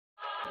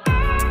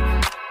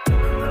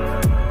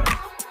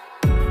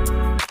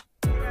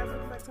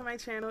to my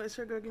channel. It's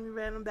your girl Gimme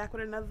Red. I'm back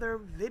with another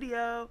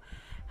video.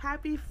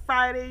 Happy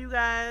Friday, you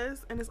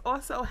guys, and it's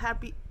also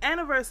happy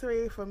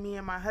anniversary for me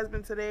and my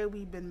husband today.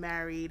 We've been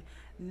married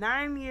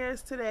 9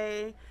 years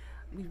today.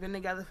 We've been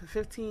together for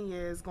 15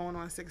 years, going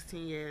on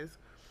 16 years,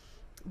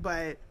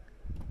 but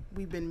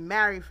we've been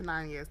married for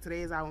 9 years.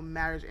 Today is our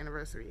marriage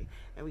anniversary,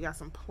 and we got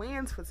some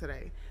plans for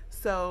today.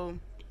 So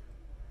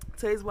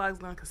today's vlog is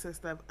going to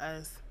consist of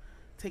us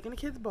taking the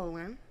kids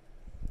bowling,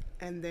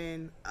 and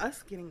then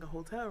us getting a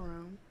hotel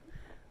room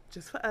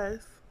just for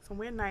us,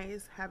 somewhere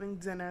nice, having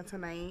dinner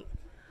tonight,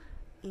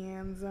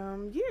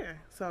 and yeah,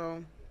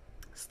 so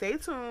stay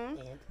tuned.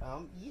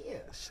 And yeah,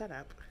 shut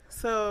up.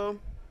 So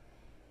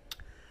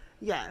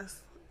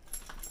yes,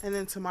 and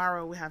then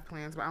tomorrow we have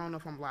plans, but I don't know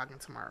if I'm vlogging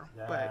tomorrow.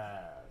 yes.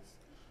 But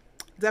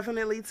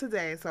definitely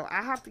today. So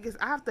I have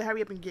to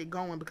hurry up and get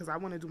going because I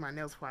want to do my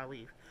nails before I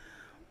leave.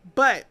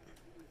 But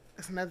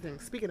that's another thing.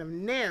 Speaking of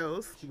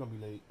nails, She gonna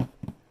be late.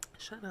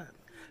 shut up.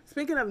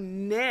 Speaking of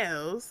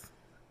nails,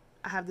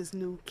 I have this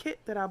new kit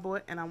that I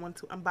bought, and I want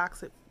to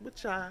unbox it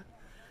with y'all,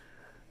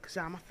 because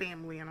y'all my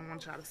family, and I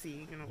want y'all to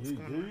see, you know, what's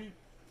going on.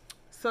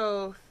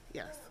 So,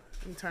 yes,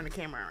 let me turn the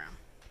camera around.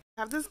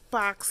 I have this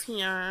box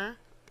here,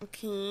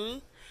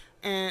 okay,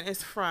 and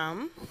it's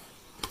from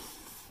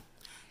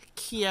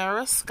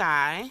Kiara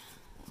Sky.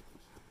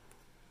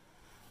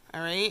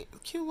 Alright,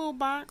 cute little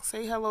box.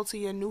 Say hello to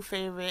your new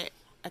favorite,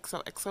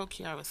 XOXO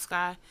Kiara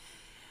Sky.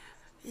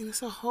 And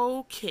it's a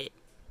whole kit.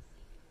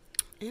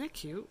 Isn't it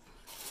cute?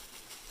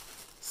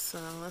 So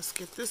let's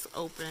get this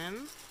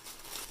open.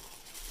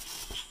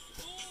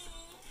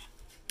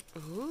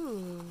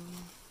 Ooh.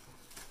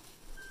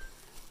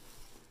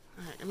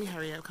 Alright, let me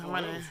hurry up. Come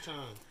on in.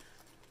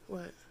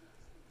 What?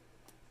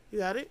 You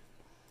got it?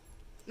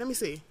 Let me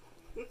see.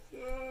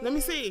 Let me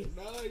see.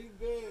 No, you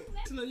good.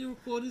 You know you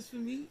record this for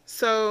me?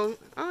 So,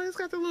 oh, it's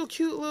got the little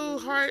cute little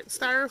heart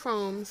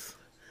styrofoams.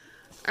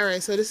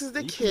 Alright, so this is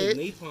the kit. You can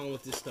make napalm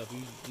with this stuff.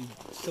 You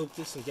soak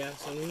this in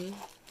gasoline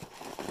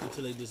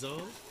until they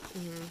dissolve.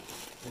 Mm-hmm.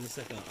 And it's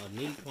like a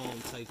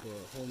napalm type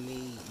of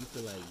homemade, you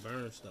can like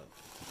burn stuff.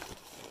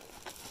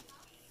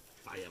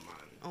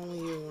 Fireman.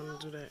 Only you want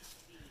to do that.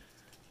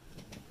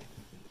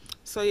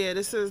 So yeah,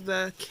 this is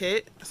the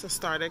kit. It's a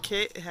starter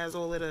kit. It has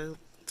all of the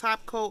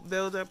top coat,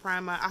 builder,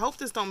 primer. I hope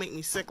this don't make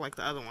me sick like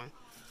the other one.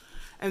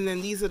 And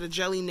then these are the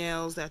jelly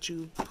nails that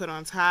you put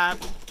on top.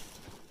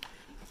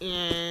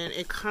 And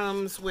it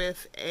comes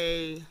with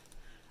a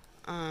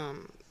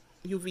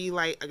UV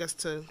light, I guess,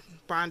 to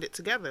bond it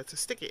together, to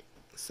stick it.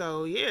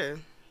 So yeah,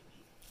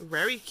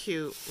 very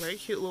cute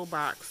little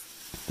box.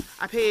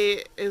 I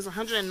paid, it was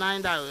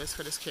 $109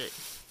 for this kit.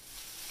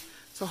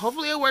 So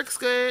hopefully it works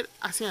good.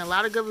 I've seen a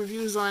lot of good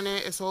reviews on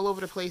it. It's all over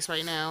the place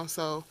right now,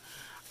 so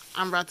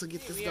I'm about to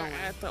get this going.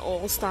 At the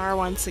All-Star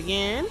once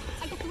again.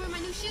 I got to wear my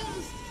new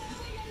shoes.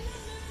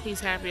 He's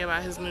happy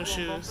about his new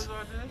shoes.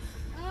 For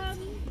now,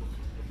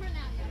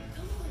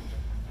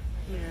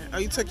 Yeah. Oh,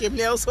 you took your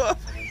nails off?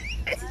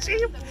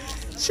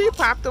 she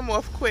popped them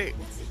off quick.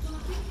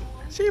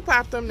 She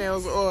popped them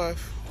nails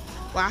off.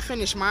 Well, I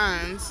finished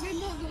mine.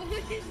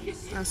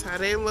 That's how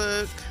they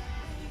look.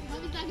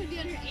 Mommy's not gonna be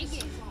on her A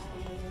game.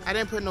 I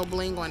didn't put no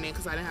bling on it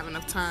because I didn't have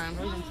enough time.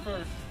 But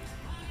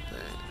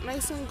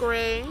nice and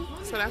gray.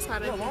 So that's how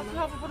they look.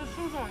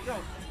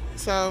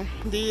 So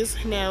these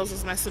nails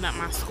is messing up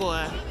my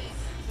score.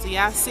 So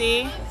y'all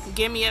see?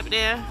 Gimme up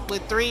there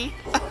with 3.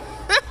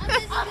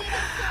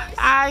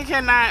 I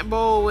cannot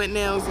bowl with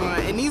nails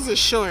on. And these are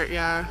short,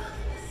 y'all.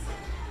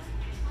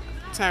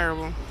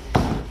 Terrible.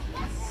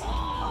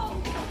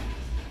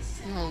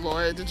 Oh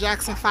Lord, the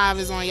Jackson 5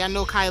 is on. Y'all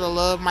know Khila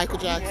love Michael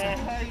Jackson.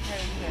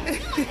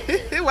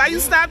 Why you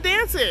stop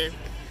dancing?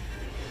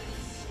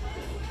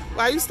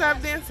 Why you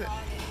stop dancing?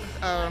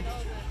 Oh.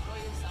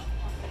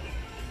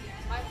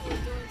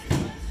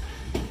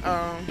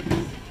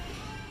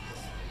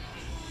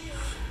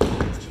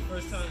 It's your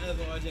first time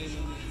ever RJ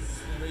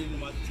and Raiden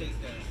about to take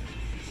that.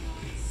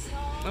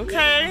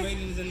 Okay.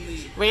 Raiden's in the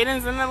lead.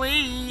 Raiden's in the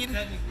lead.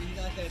 Technically, he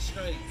got that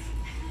straight.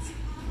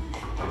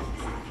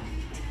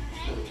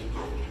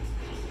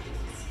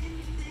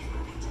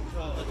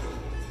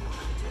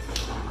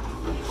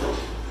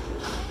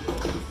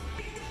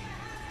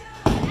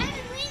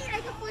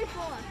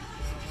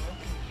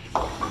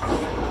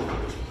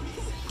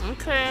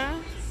 Okay.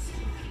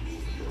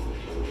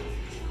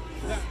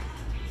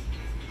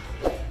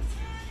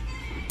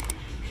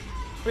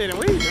 Wait,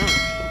 what are you doing?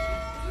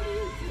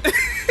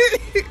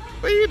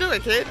 What are you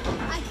doing, kid?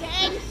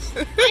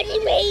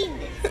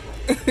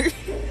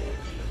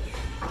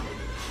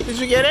 Did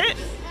you get it?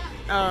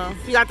 Oh,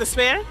 you got the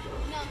spare? No.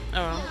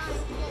 Oh.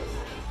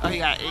 Oh, you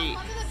got 8.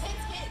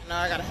 Now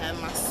I gotta have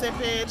my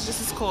sippage.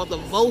 This is called the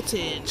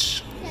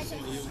Voltage.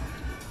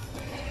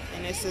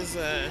 And this is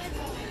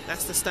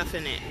that's the stuff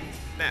in it.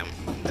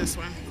 This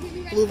one.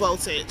 Blue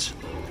Voltage.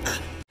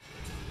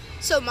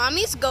 So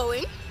mommy's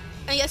going,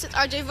 and yes, it's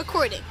RJ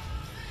recording.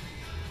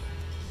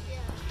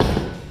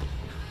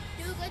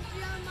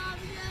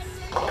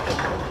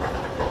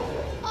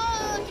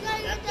 Oh, you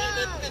gotta get down.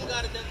 That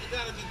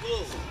gotta be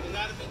blue. It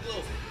gotta be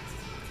blue.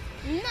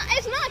 No.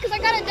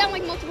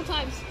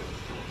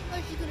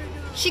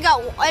 She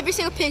got every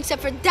single pin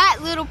except for that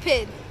little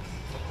pin.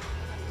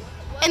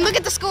 And look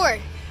at the score.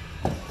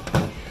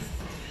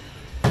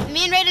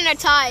 Me and Raiden are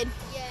tied.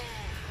 Yeah.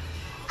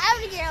 I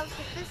would get up to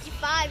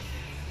 55.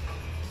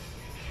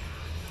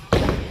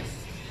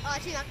 Oh,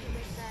 she's not gonna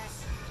miss that.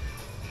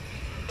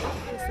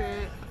 That's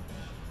it.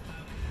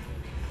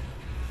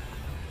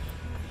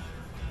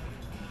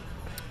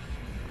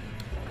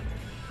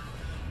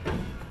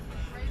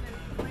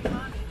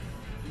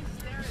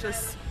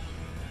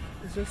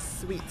 It's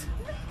just sweet.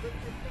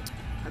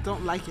 I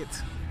don't like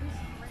it.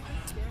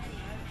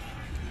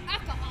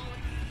 Alcoholic.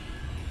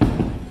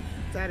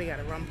 Daddy got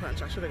a rum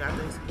punch. I should have got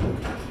this.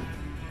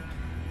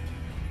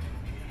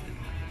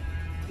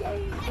 I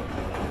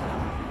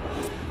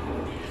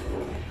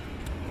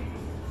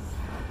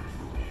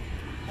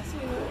seen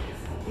her.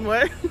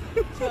 What?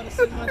 Trying to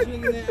sip my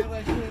drink and then act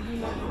like she didn't do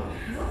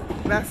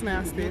nothing. That's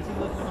nasty. Guilty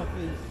look on her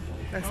face.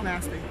 That's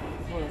nasty.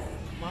 What?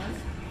 Mine?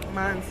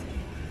 Mine's.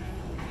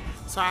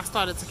 So I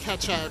started to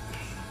catch up.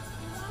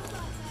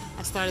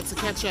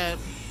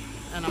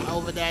 And I'm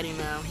over Daddy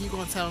now. He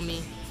gonna tell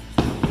me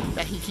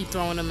that he keep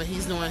throwing them and he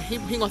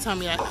gonna tell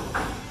me that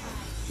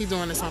he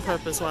doing this on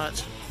purpose.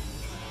 Watch.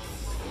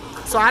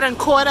 So I done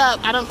caught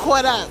up. Alright,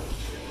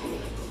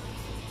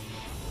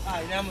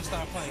 now I'm gonna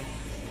start playing.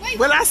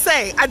 What I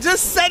say? I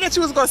just said that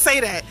you was gonna say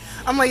that.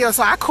 I'm like, yo,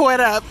 so I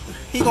caught up.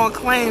 He gonna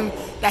claim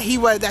that he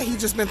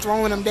just been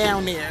throwing them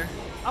down there.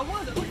 I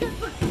was. Look at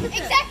that.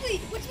 Exactly,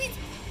 which means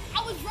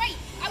I was right.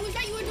 I was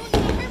right. You were doing it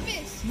on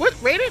purpose. What?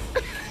 Rated?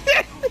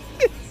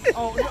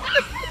 Oh, no.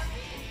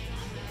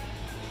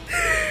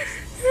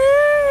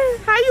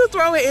 How you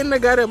throw it in the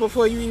gutter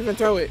before you even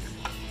throw it?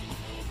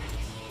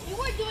 You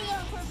were doing it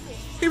on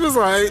purpose. He was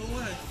like,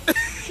 What?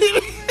 You were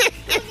doing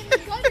it in the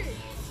gutter.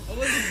 I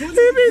wasn't going he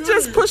to be the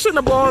just gutter. pushing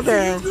the ball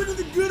down. I wasn't going to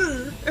the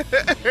gutter.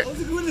 I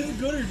wasn't going to the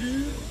gutter,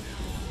 dude.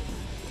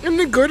 In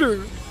the gutter.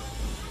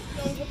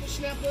 That was with the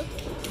snapper.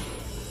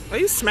 Are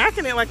you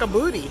smacking it like a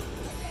booty?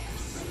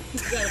 You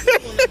gotta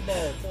flip on that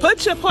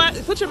ball.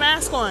 Put your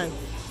mask on.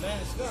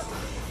 Man, stop.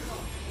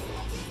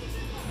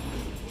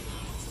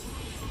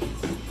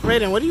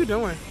 Raiden, what are you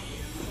doing?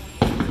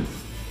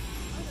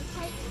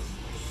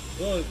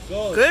 Good.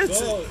 Good.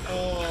 Oh.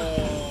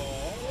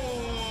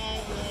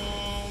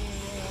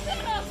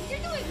 Shut up. You're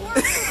doing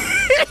horrible.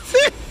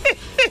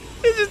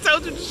 He just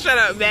told you to shut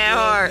up mad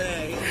hard.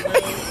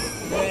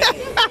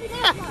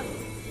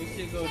 This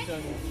shit go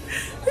Johnny.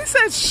 He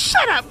said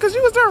shut up because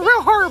you was doing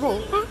real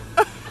horrible.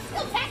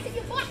 Still passing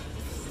your butt.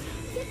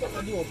 If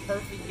I do a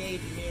perfect game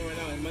from here right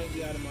now, it might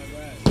be out of my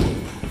grasp.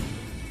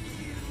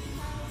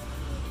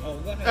 Oh,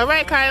 go ahead. All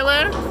right,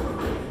 Kyla.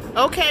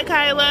 Okay,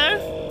 Kyla.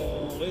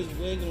 Oh, it's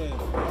wiggling.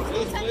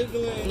 It's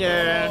wiggling.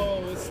 Yeah.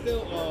 Oh, it's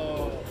still.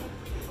 Oh.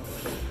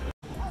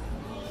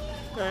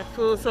 Okay,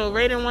 cool. So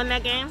Raiden won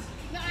that game?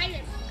 No, I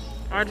didn't.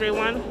 RJ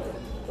won?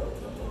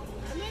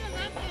 I made a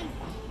napkin.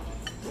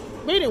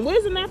 Raiden,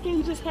 where's the napkin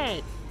you just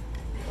had?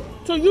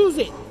 So use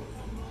it.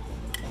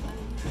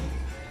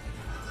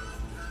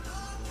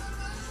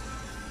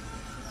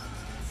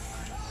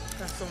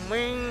 Got some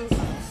wings,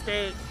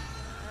 steak.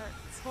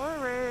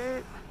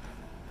 Torrid.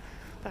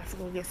 About to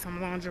go get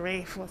some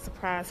lingerie for a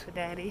surprise for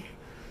Daddy.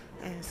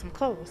 And some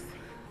clothes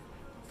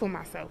for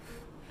myself.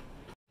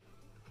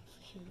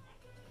 Cute.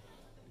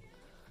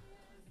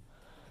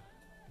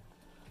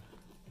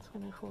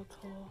 24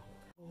 tall.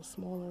 Little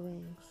smaller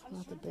rings,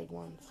 not the big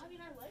ones.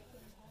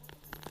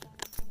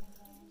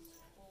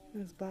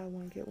 Let's buy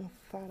one, get one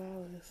for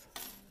 $5.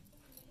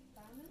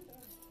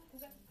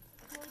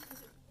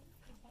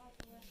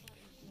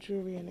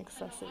 Jewelry and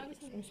accessories.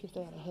 Let me see if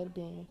they had a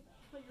headband.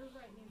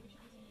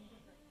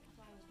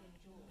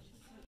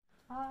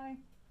 Hi.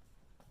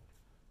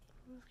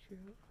 That's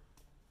cute.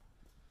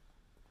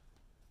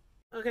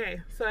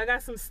 Okay, so I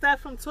got some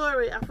stuff from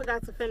Tori. I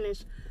forgot to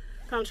finish.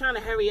 I'm trying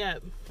to hurry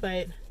up,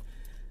 but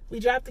we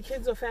dropped the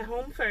kids off at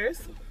home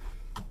first.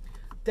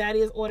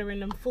 Daddy is ordering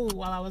them food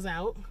while I was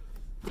out.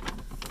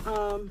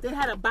 They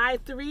had a buy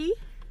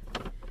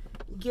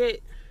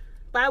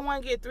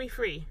one get three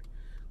free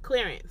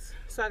clearance.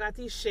 So I got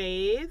these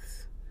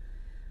shades.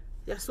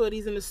 I saw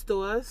these in the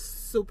store.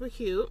 Super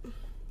cute.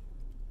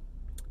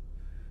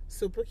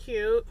 Super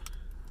cute.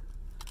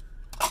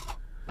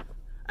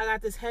 I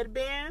got this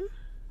headband.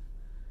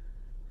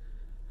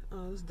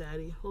 Oh, it's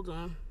Daddy. Hold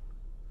on.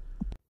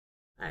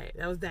 Alright,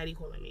 that was Daddy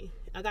calling me.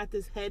 I got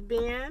this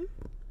headband.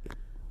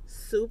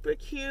 Super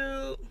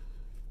cute.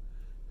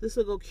 This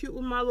will go cute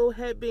with my little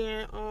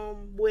headband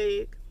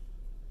wig.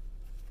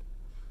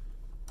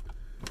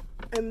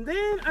 And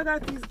then I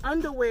got these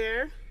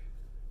underwear.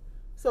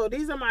 So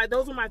those are my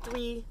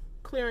 3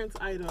 clearance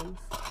items.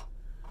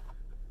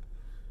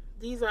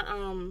 These are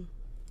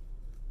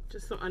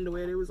just some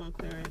underwear. They was on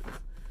clearance.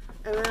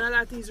 And then I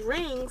got these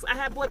rings. I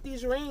had bought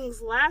these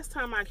rings last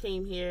time I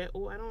came here.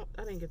 Oh, I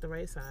didn't get the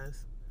right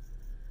size.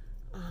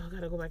 Oh, I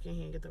gotta go back in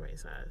here and get the right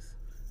size.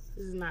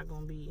 This is not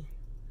gonna be.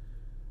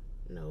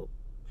 Nope.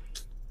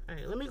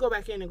 Alright, let me go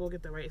back in and go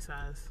get the right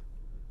size.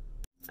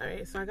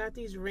 Alright, so I got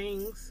these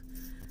rings.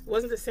 It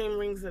wasn't the same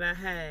rings that I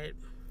had,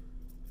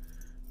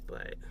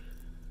 but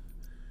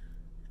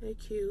they're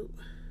cute.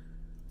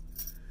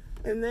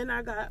 And then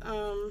I got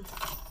a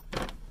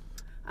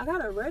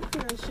red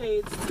pair of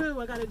shades too.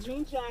 I got a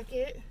jean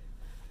jacket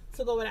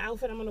to go with the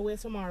outfit I'm gonna wear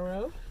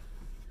tomorrow.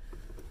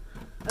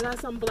 I got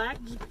some black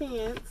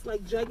pants,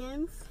 like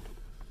jeggings.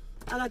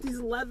 I got these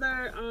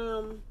leather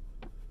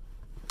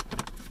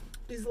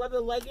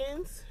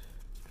leggings.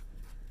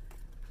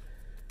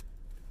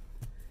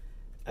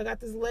 I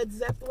got this Led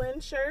Zeppelin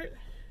shirt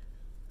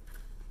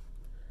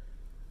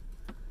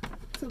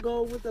to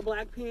go with the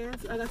black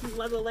pants. I got these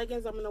leather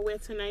leggings I'm gonna wear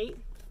tonight.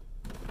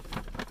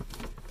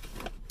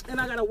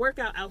 And I got a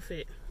workout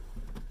outfit.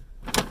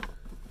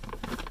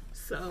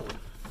 So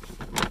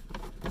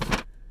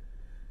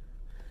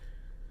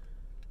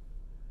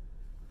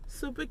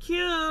super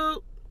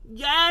cute.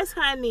 Yes,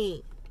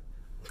 honey.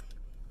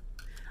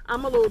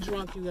 I'm a little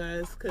drunk, you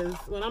guys, because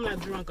when I'm not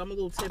drunk, I'm a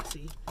little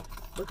tipsy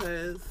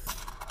because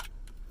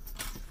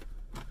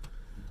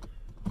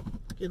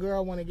your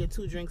girl want to get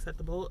 2 drinks at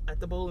the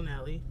bowling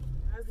alley.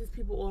 How's these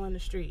people all in the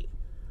street?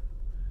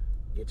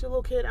 Get your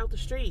little kid out the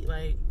street,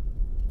 like,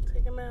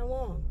 take him out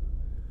long.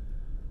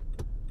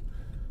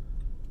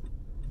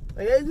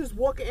 Like, they just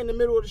walking in the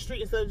middle of the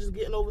street instead of just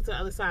getting over to the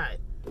other side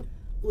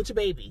with your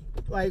baby.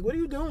 Like, what are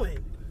you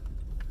doing?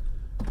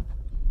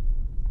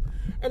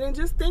 And then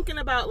just thinking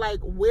about, like,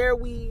 where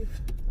we've...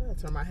 I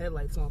gotta turn my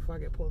headlights on before I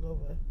get pulled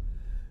over.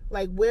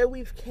 Like, where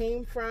we've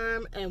came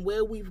from and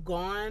where we've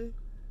gone.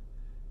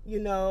 You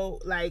know,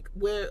 like,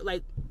 where...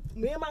 Like,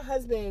 me and my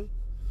husband,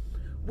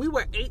 we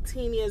were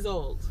 18 years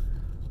old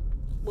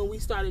when we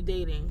started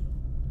dating.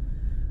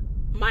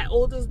 My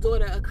oldest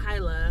daughter,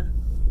 Khila,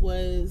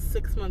 was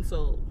 6 months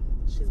old.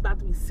 She's about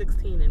to be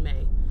 16 in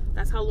May.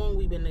 That's how long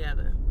we've been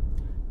together.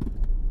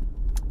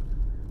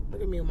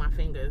 Look at me with my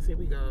fingers. Here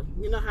we go.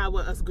 You know how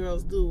what us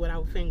girls do with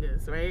our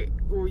fingers, right?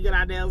 When we get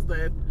our nails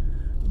done.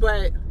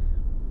 But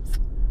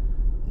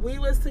we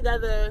was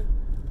together,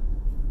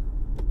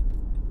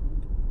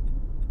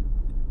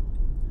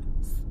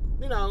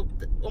 you know,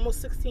 almost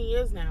 16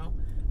 years now.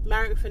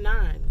 Married for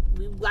 9.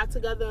 We got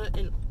together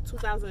in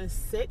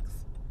 2006.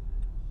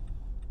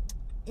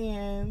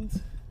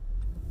 And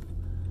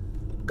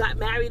got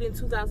married in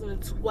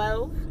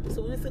 2012.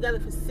 So we was together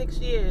for 6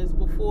 years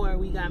before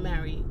we got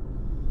married.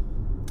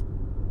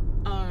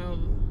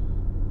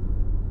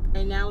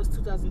 And now it's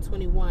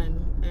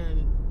 2021,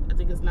 and I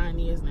think it's 9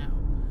 years now.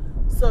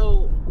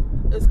 So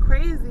it's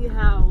crazy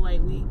how, like,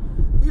 we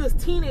was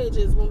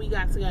teenagers when we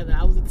got together.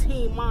 I was a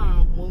teen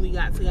mom when we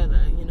got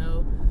together, you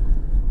know.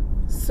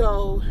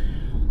 So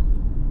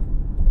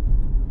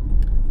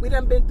we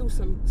done been through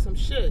some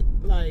shit,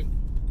 like,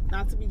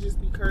 not to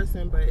just be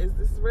cursing, but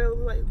this is real,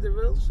 like, the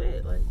real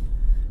shit. Like,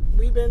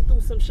 we've been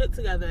through some shit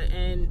together,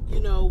 and,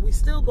 you know, we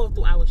still go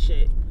through our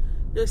shit.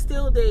 There's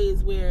still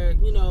days where,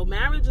 you know,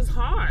 marriage is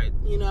hard,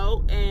 you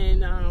know,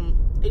 and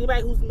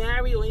anybody who's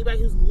married or anybody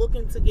who's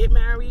looking to get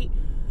married,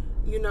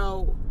 you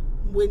know,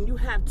 when you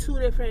have two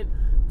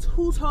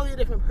totally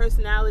different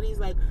personalities,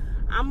 like,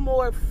 I'm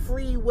more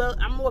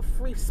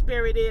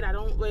free-spirited. I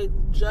don't, like,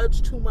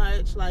 judge too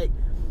much. Like,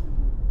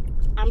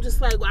 I'm just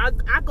like, I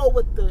go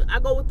with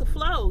the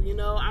flow, you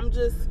know. I'm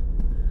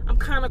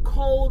kind of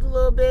cold a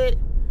little bit.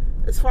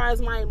 As far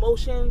as my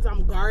emotions,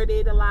 I'm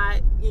guarded a lot.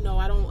 You know,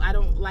 I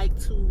don't like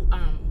to,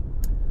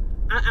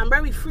 I'm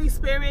very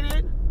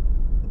free-spirited,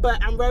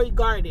 but I'm very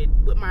guarded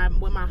with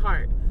my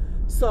heart.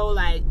 So,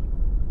 like,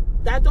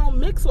 that don't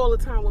mix all the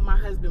time with my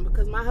husband,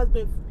 because my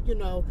husband, you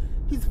know,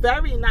 he's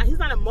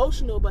not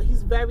emotional, but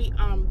he's very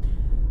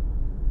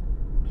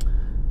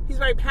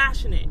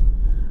passionate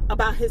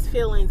about his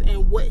feelings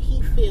and what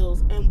he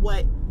feels and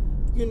what,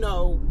 you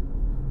know,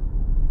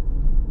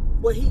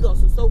 what he goes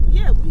through. So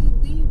yeah, we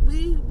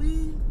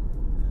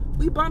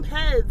bump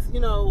heads, you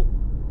know,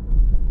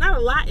 not a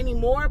lot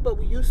anymore, but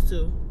we used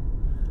to.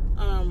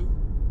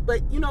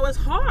 But you know, it's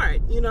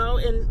hard, you know,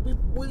 and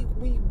we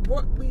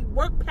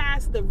work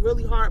past the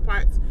really hard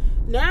parts.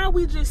 Now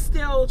we just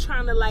still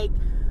trying to, like,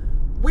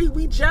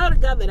 we gel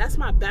together. That's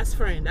my best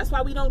friend. That's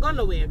why we don't go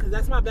nowhere, because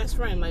that's my best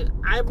friend. Like,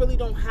 I really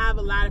don't have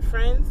a lot of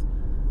friends,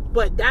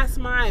 but that's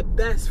my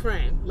best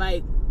friend.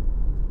 Like,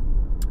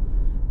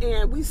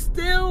 and we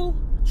still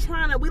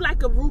we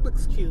like a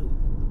Rubik's Cube,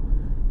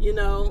 you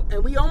know,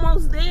 and we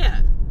almost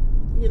there,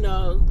 you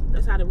know.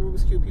 That's how the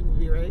Rubik's Cube people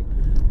be, right?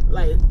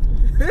 Like,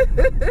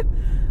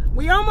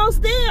 we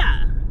almost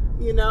there,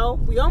 you know.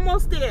 We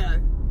almost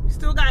there. We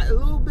still got a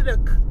little bit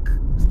of,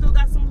 still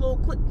got some little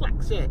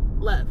click-clack shit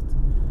left.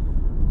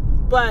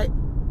 But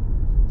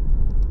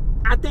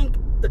I think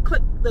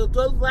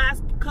those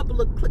last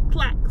couple of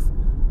click-clacks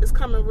is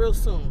coming real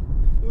soon.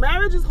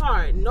 Marriage is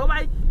hard.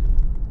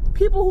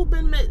 People who've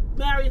been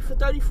married for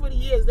 30, 40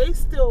 years, they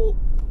still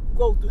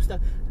go through stuff.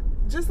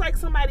 Just like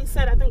somebody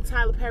said, I think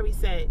Tyler Perry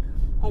said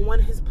on one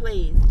of his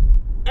plays,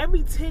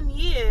 every 10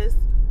 years,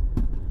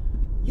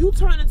 you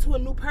turn into a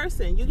new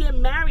person. You get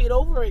married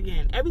over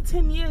again. Every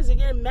 10 years, you're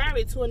getting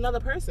married to another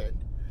person.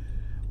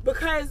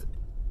 Because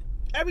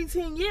every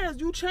 10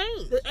 years, you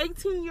change. The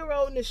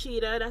 18-year-old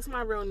Nishida, that's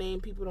my real name,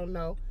 people don't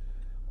know.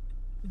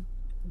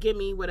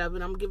 Gimme, whatever.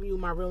 And I'm giving you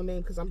my real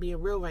name because I'm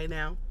being real right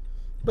now.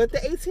 But the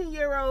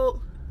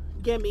 18-year-old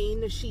Gimme,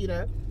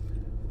 Nishida,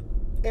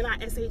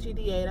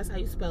 Nisheda, that's how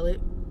you spell it.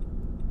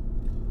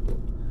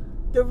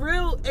 The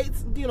real, the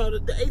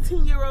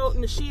 18-year-old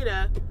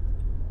Nishida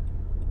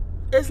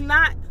is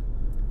not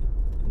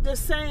the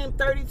same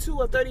 32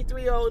 or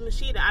 33-year-old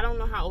Nishida. I don't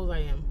know how old I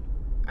am.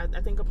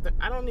 I think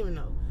I don't even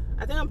know.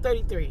 I think I'm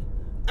 33.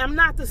 I'm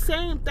not the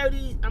same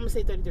 30. I'm gonna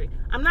say 33.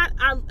 I'm not.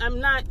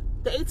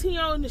 The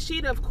 18-year-old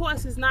Nishida, of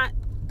course, is not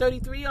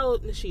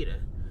 33-year-old Nishida.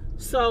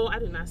 So I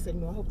did not say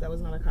no. I hope that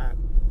was not a cop.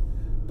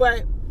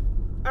 But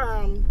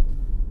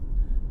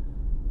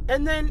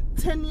and then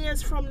 10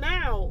 years from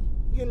now,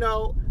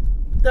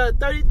 the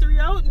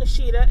 33-year-old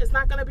Nishida is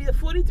not gonna be the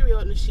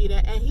 43-year-old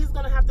Nishida, and he's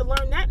gonna have to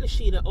learn that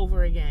Nishida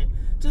over again.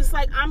 Just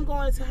like I'm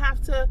going to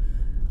have to.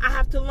 I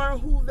have to learn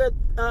who the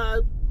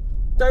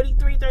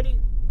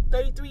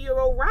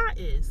 33-year-old Ra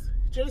is.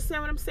 Do you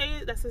understand what I'm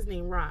saying? That's his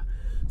name, Ra.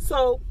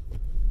 So,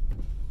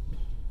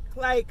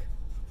 like,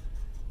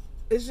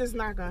 it's just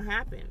not gonna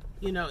happen.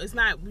 It's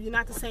not. You're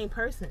not the same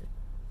person.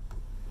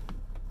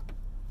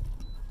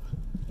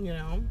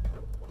 I'm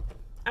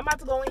about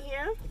to go in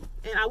here,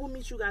 and I will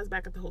meet you guys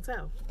back at the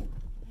hotel.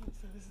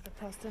 So this is the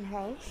Preston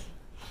House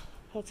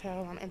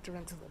Hotel. I'm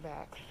entering to the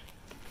back.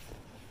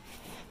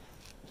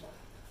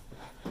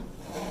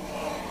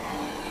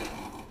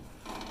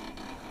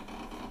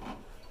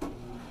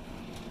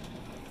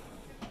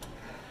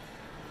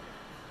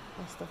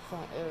 That's the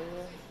front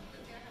area.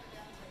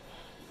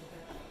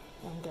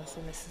 I'm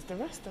guessing this is the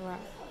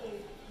restaurant.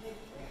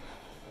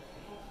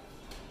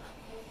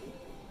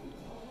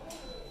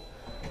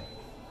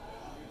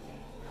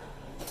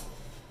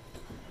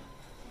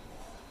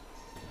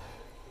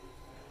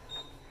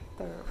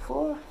 Third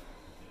floor.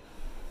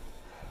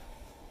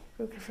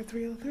 Looking for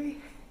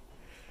 303.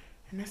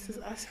 And this is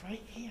us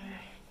right here.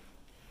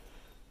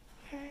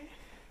 Okay.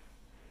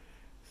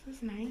 This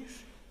is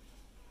nice.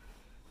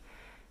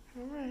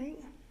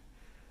 Alright.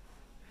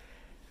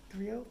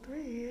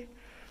 303.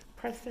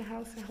 Preston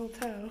House and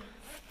Hotel.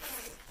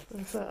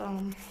 It's a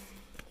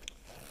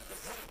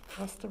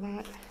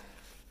restaurant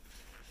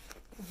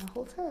and a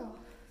hotel.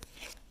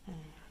 And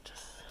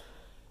just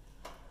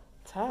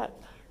tap.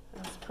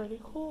 That's pretty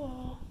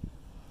cool.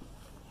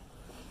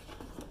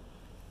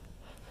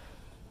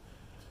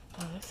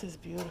 Oh, this is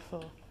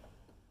beautiful.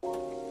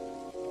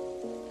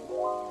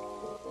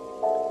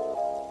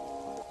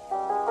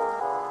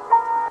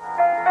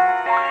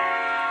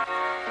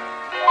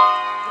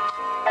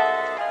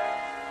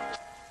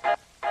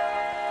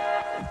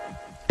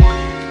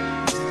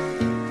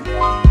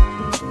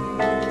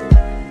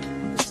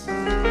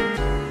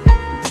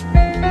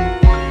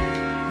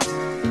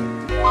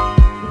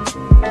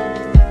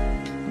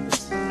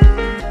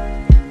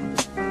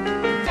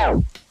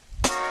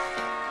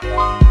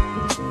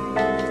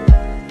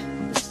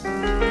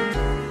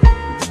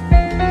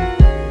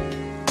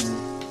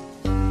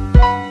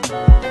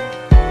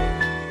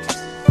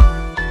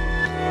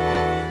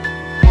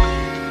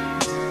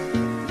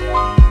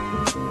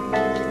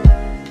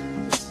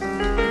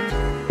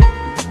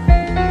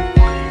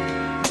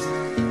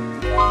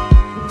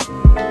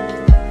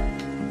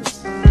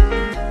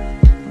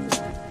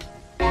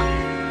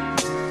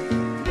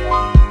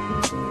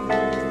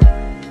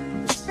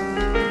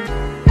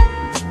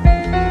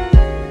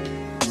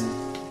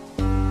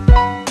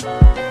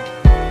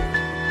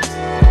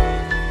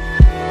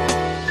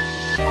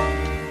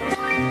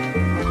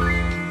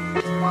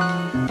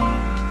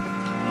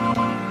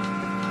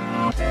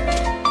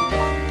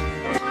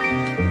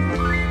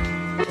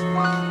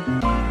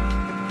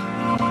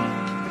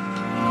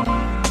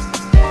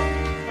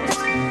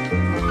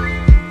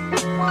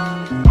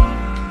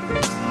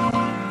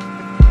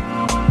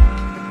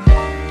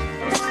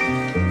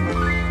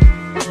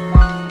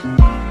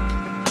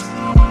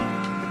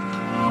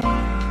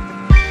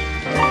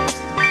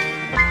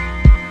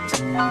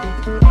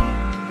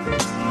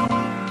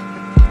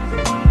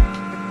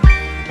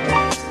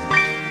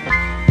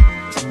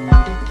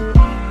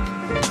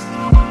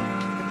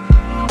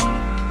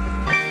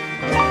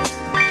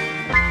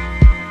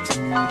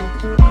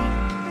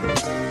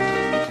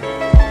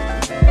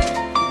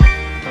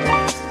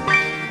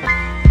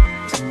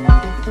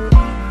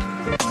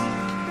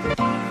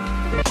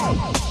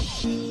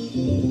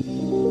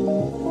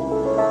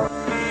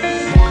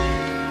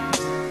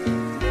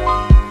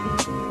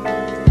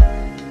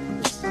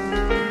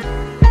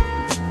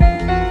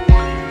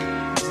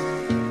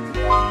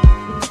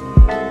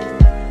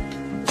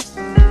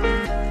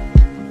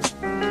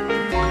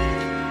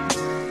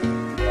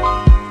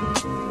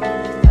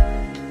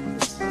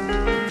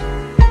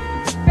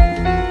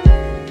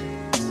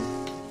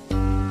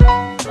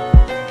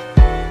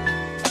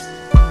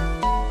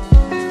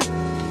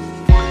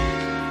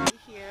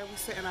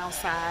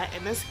 Outside,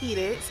 and it's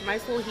heated. It's a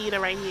nice little heater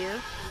right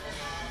here.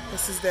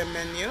 This is their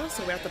menu.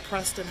 So we're at the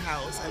Preston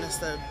House, and it's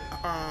the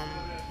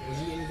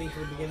Was you anything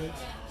for the beginners?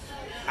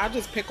 I'll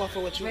just pick off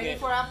of what you maybe get.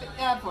 For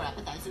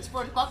appetizers,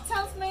 for the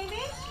cocktails, maybe.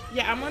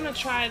 Yeah, I'm gonna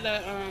try the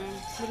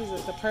what is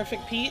it? The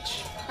perfect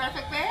peach.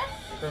 Perfect pear.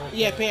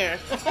 Yeah, pear.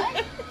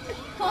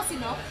 Close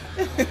enough.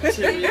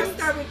 Cheerios.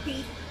 Start with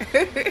P.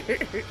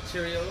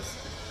 Cheerios.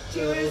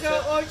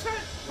 Cheerios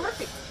Orchard.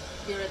 Perfect.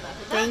 Here is that.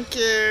 Thank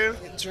you.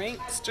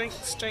 Drinks,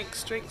 drinks,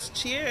 drinks, drinks.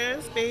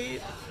 Cheers,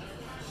 babe.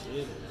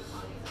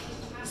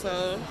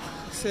 So,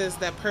 this is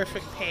the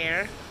perfect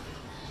pear.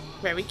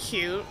 Very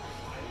cute.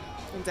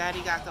 And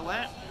Daddy got the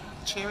what?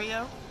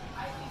 Cheerio?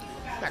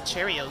 Got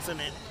Cheerios in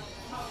it.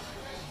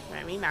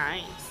 Very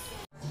nice.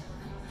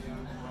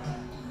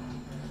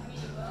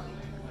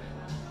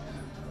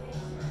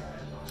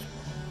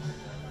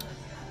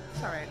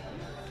 It's alright.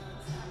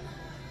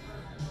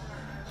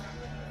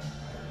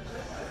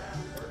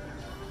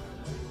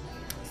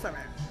 It's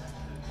alright.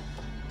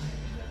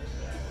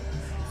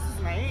 This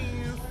is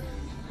nice.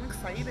 I'm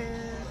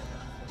excited.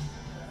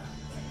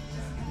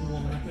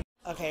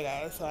 Okay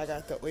guys, so I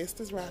got the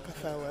Oysters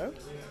Rockefeller.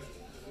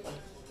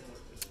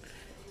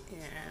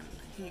 And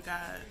he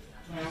got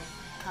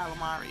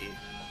calamari.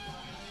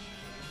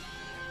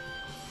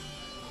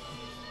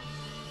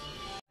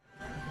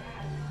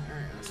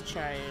 Alright, let's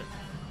try it.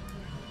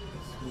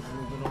 Squeeze a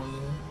little bit on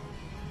there.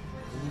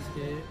 Are you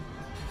scared?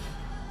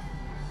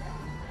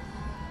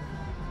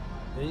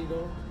 There you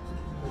go.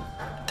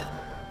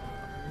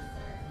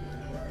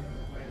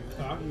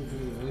 So I'm gonna do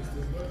the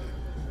oysters.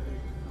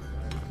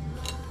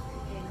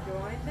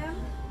 Enjoying them?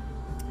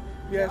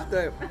 Yes,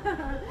 good.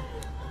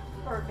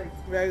 Perfect.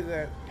 Very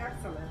good.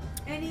 Excellent.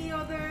 Any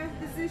other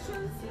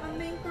decisions on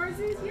main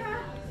courses?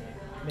 Yeah.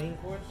 Main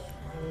course?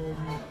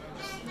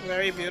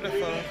 Very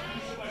beautiful.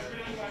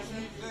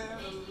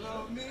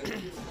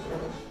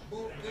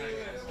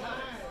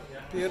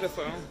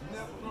 Beautiful.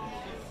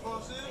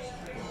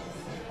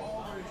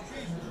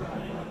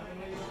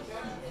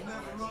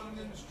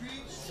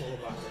 It's all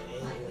about the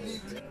angles.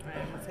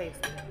 Alright, I'm gonna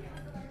taste it.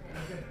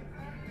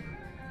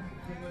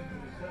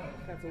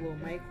 Got the little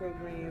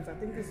microgreens. I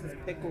think this is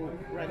pickled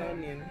red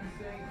onion.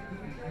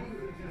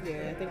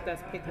 Yeah, I think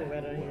that's pickled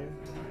red onion.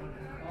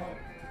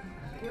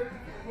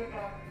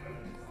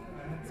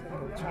 So I'm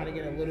gonna try to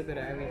get a little bit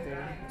of everything.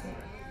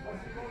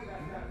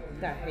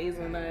 Got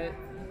hazelnut.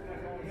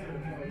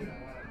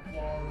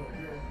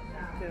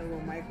 Get a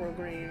little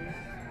microgreen.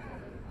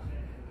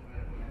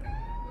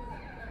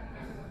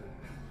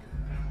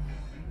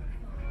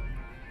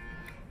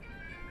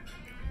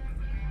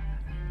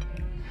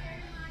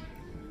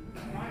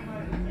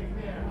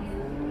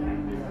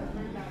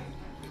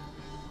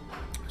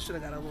 Should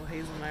have got a little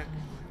hazelnut.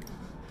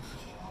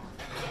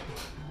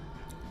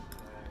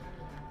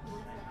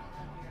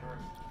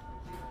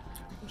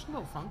 It's a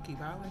little funky,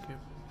 but I like it.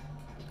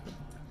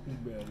 You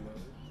bad luck.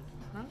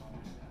 Huh?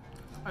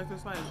 I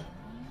just like.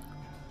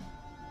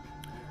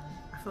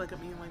 I feel like I'm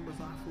eating like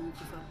bizarre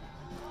foods or something.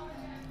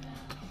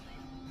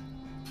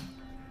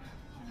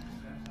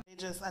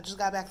 I just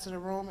got back to the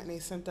room and they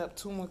sent up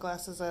 2 more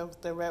glasses of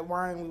the red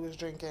wine we was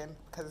drinking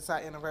because it's our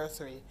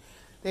anniversary.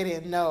 They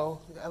didn't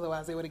know,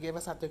 otherwise they would have gave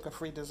us, I think, a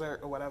free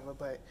dessert or whatever,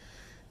 but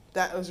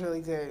that was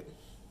really good.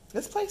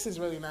 This place is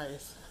really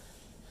nice.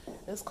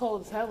 It's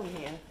cold as hell in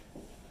here,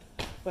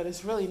 but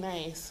it's really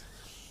nice.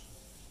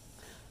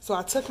 So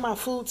I took my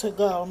food to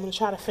go. I'm going to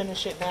try to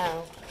finish it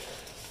now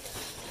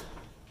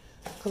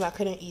because I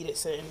couldn't eat it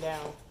sitting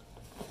down.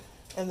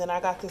 And then I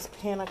got this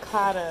panna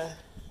cotta.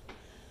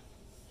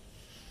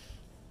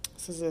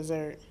 This is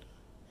dessert.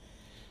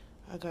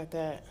 I got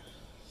that.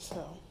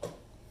 So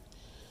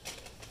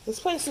this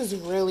place is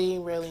really,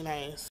 really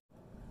nice.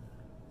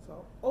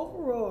 So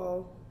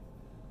overall,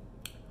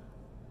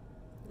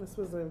 this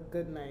was a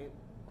good night.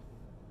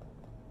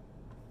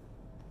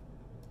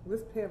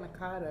 This panna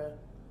cotta,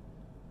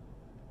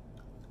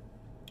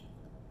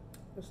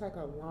 it's like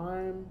a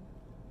lime,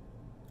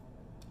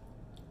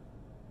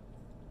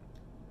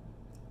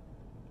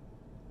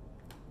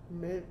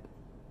 mint,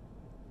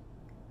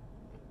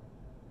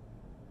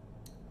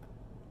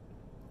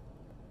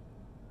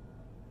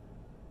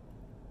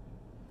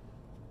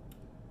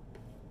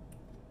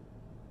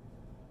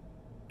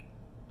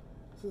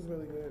 this is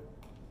really good.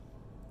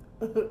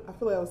 I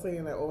feel like I was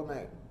saying that all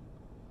night.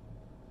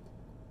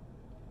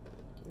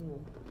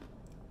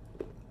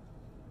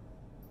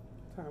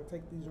 Time to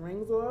take these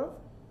rings off.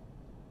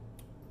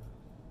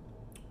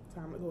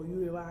 Time to go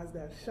utilize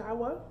that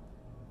shower.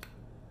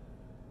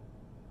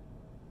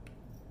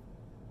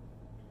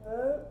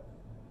 And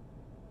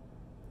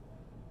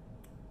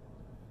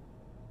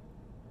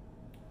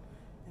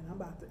I'm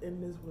about to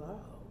end this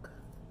vlog.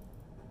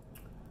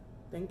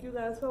 Thank you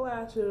guys for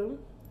watching.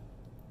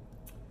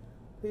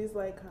 Please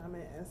like,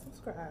 comment, and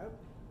subscribe.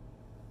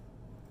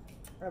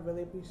 I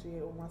really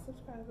appreciate all my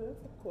subscribers,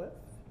 of course.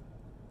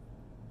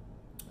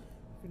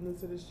 If you're new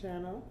to this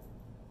channel,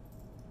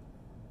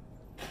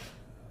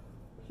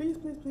 please,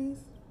 please, please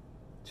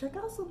check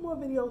out some more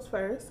videos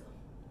first.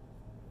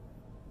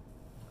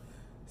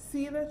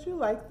 See that you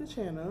like the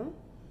channel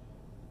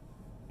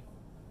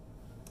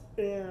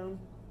and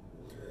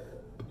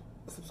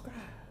subscribe.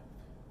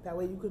 That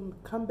way you can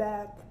come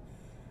back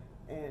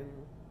and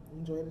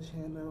enjoy the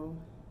channel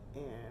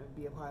and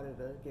be a part of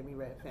the Get Me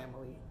Red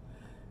family.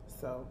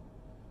 So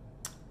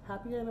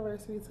happy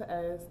anniversary to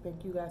us.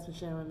 Thank you guys for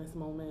sharing this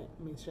moment,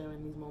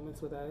 sharing these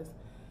moments with us,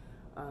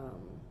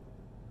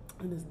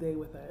 and this day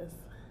with us.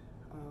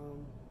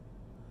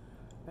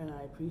 And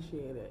I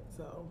appreciate it.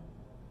 So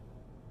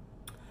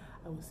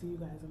I will see you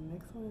guys in the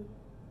next one.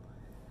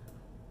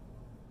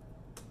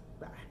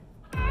 Bye.